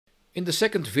In the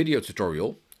second video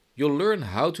tutorial, you'll learn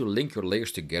how to link your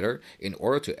layers together in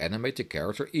order to animate the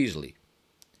character easily.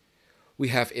 We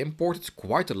have imported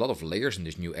quite a lot of layers in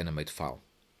this new Animate file.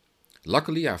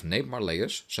 Luckily, I've named my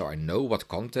layers so I know what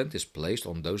content is placed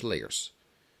on those layers.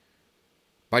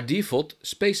 By default,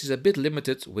 space is a bit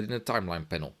limited within the timeline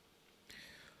panel.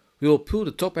 We will pull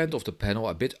the top end of the panel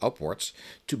a bit upwards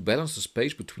to balance the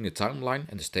space between the timeline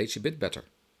and the stage a bit better.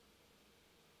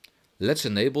 Let's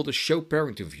enable the Show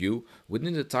Parenting view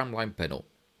within the timeline panel.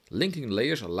 Linking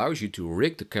layers allows you to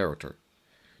rig the character.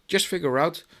 Just figure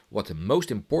out what the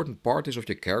most important part is of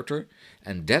your character,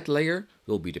 and that layer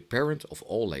will be the parent of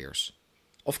all layers.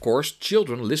 Of course,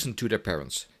 children listen to their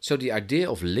parents, so the idea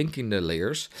of linking the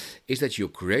layers is that you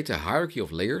create a hierarchy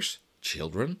of layers,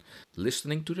 children,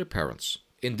 listening to their parents.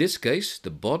 In this case, the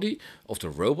body of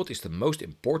the robot is the most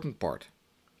important part.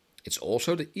 It's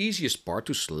also the easiest part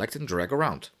to select and drag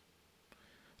around.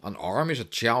 An arm is a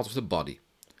child of the body.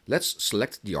 Let's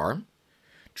select the arm,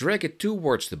 drag it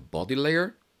towards the body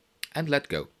layer and let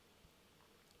go.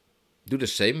 Do the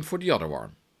same for the other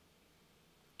arm.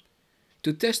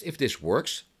 To test if this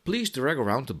works, please drag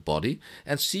around the body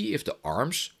and see if the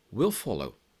arms will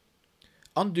follow.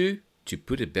 Undo to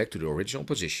put it back to the original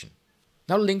position.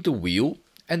 Now link the wheel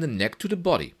and the neck to the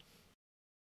body.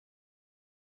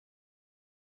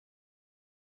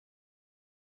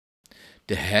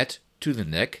 The head to the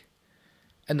neck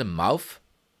and the mouth,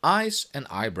 eyes and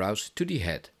eyebrows to the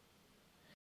head.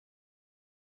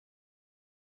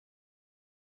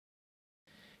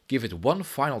 Give it one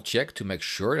final check to make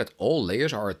sure that all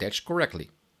layers are attached correctly.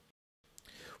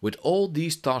 With all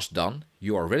these tasks done,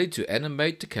 you are ready to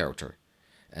animate the character.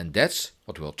 And that's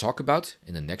what we'll talk about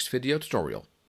in the next video tutorial.